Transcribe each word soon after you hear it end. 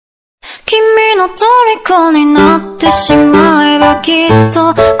虜になってしまえばきっ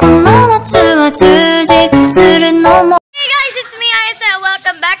とこの夏は充実するのも Hey guys, it's me Hyacinth.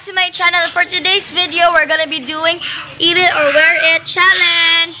 Welcome back to my channel. For today's video, we're gonna be doing Eat It or Wear It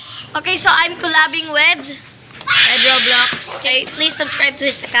challenge. Okay, so I'm collabing with Rblx. Okay, please subscribe to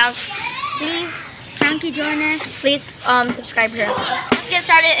his account. Please, Frankie, join us. Please subscribe her. Let's get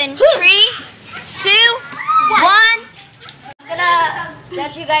started in 3, 2, 1. I'm gonna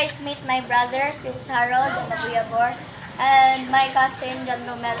let you guys meet my brother, Prince Harold, and Nabuyabor, and my cousin, John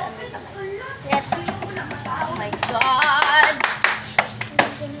Romel, and Rita. Sit. Oh my God.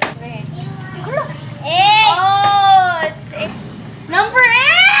 Hey. Oh, it's 8. Number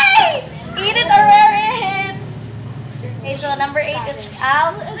 8. Eat it or wear it. Okay, so number 8 is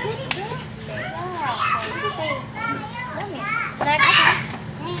Al. Next.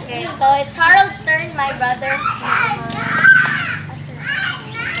 Okay, so it's Harold's turn, my brother.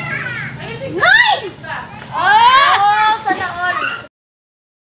 9! Oh, sana all.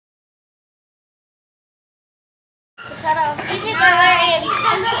 Sarap. Eat it or wear it.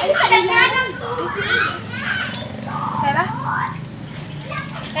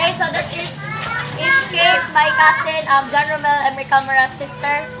 Okay, so this is Ishkate, my cousin, John Romel, and my camera's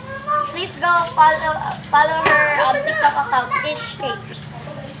sister. Please go follow her TikTok account, Ishkate.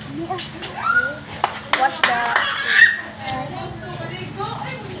 Watch the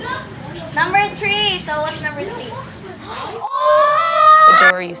number 3. So what's number 3? The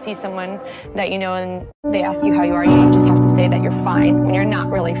door, you see someone that you know and they ask you how you are, you just have to say that you're fine when you're not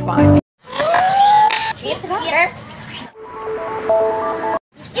really fine. Eat here.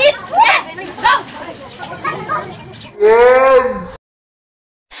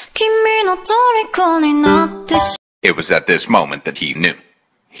 It was at this moment that he knew.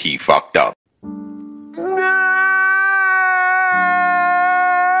 He fucked up.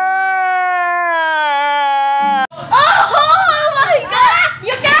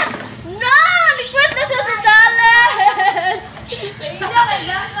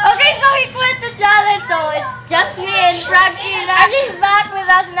 Okay, so he quit the challenge, so it's just me and Frankie. Frankie's back with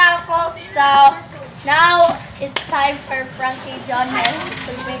us now, folks. So now it's time for Frankie Jones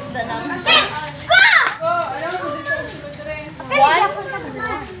to make the numbers. Let's go! 1.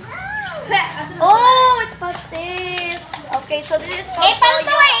 Oh, it's patis. Okay, so this is called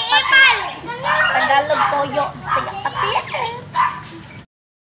toyo patis. Tagalog toyo. Sige, patis.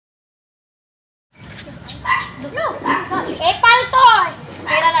 Epal to!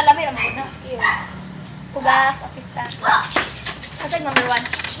 Kaya na alam mo na. Hugas, assistant. Kasag number 1.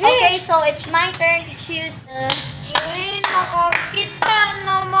 Okay, so it's my turn to choose the... Uy, nakakita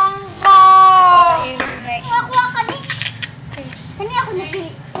naman ko! Kuha ka ni. Kani ako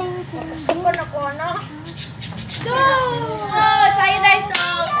napili. Ako na. Oh, it's iodized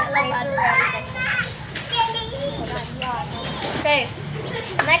salt. I love iodized salt. Okay,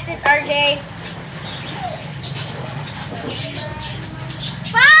 next is RJ.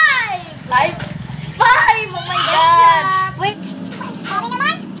 5! 5! Oh my God! Wait!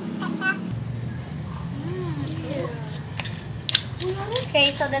 Okay,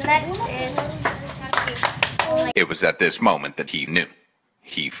 so the next is... It was at this moment that he knew.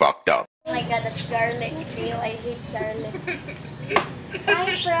 He fucked up. Oh my God, that's garlic. Ew, I hate garlic.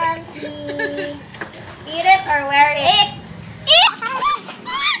 Hi, Frankie. Eat it or wear it? Eat!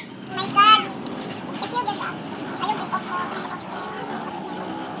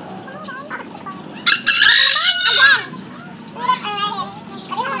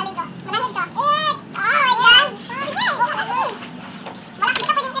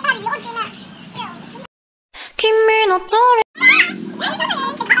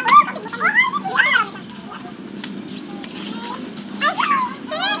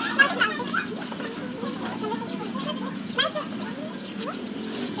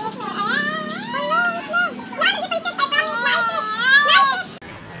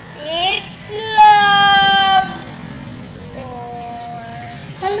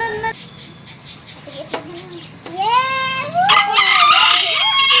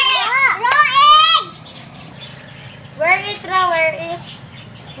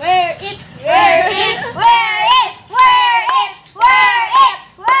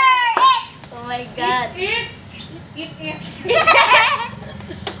 Oh my God! I feel good.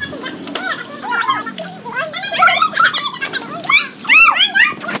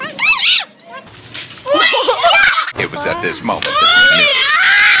 It was at this moment that he knew.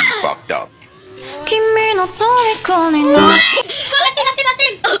 He fucked up.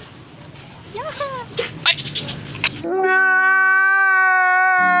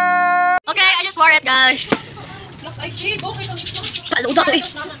 Okay, I just wore it, guys. Paludo ko eh.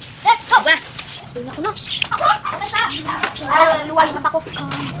 Let's go! Ako na. Luwal na pa ko.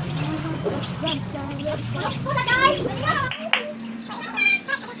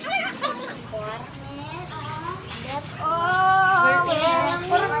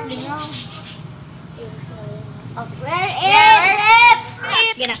 Where it?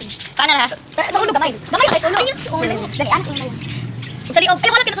 Sige na. Kanan ha. Sa ulo gamay. Gamay ka sa ulo. Sa ulo. Dali an sa ulo. Sa liog.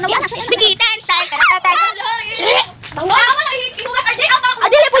 Pero wala kina sa nawa. Bigitan. Tay. Tawa wala hibugas RJ out ako.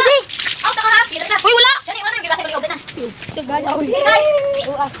 Adili po di. Out ako ha. Uy wala. Dali wala nang gibasa liog na. Guys.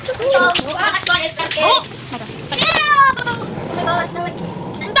 So, next one is Frankie. Oh my gosh.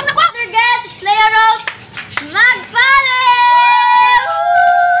 Antang na ko. Other guests, Leia Rose. Magpale!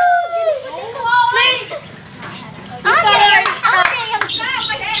 Please!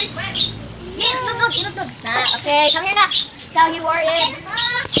 Okay, come here na. So he wore it.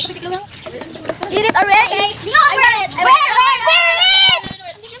 Eat it or wear it? No, wear it! Wear it!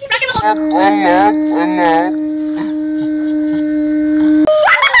 Frankie mo! Oh my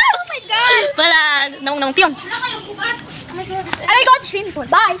God! Wala, naung piyon. Oh my God, swimming pool.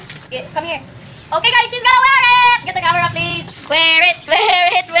 Bye! Okay, come here. Okay guys, she's gonna wear it! Get the camera please. Wear it!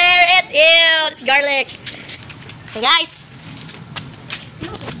 Ew, it's garlic. Okay guys.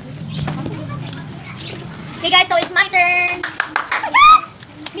 Okay guys, so it's my turn.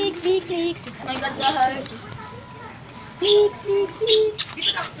 Mix. Oh my God, guys. Mix. Eat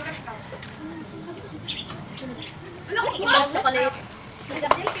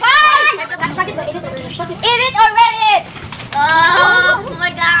it or wear it? Oh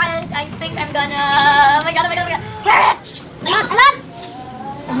my God, I think I'm gonna... Oh my God. Wear it! Alam!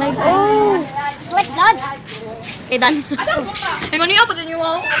 Oh my God. It's like blood. Okay, done. Hang on, you put in your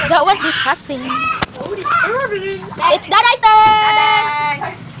wall. That was disgusting. It's Dadai's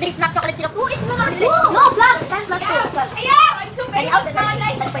turn! Please, not chocolate syrup. Oh, it's no, plus 2. Kaya out the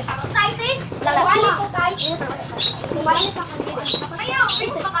sizing?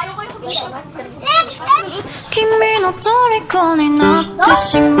 Kimi no toriko ni natte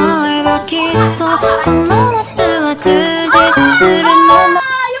shimaeba kitto kono natsu wa jujitsu suru no mo.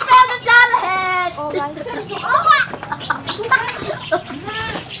 You failed the challenge! Oh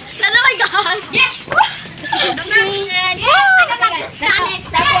my God! Yes!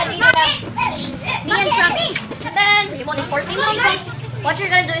 And then, you want 14 minutes. What you're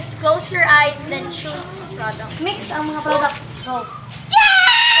gonna do is close your eyes, then choose product. Mix ang mga products. Go.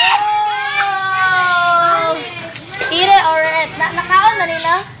 Yes! Oh! Eat it or it. Nakaon na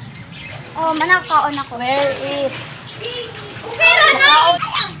nila? Oh, manakaon ako. Wear it. Nakaon.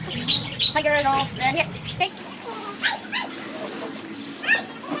 Tiger nose. Then, here. Okay.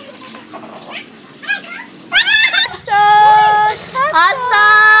 Hot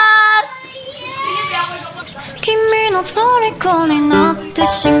sauce! Kimi no toriko ni natte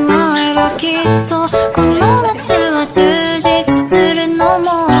shimaeba kitto kono natsu wa jujitsu suru no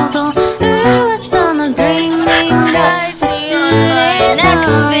modo uwasa no dreaming ga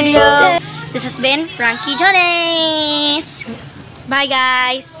Next video. This has been Frankie Jones. Bye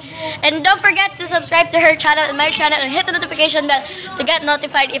guys. And don't forget to subscribe to her channel and my channel and hit the notification bell to get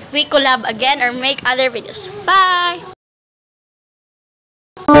notified if we collab again or make other videos. Bye!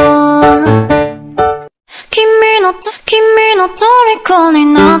 君の虜に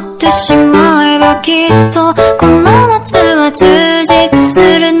なってしまえばきっとこの夏は充実す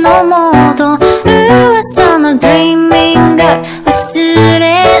るのモード噂の Dream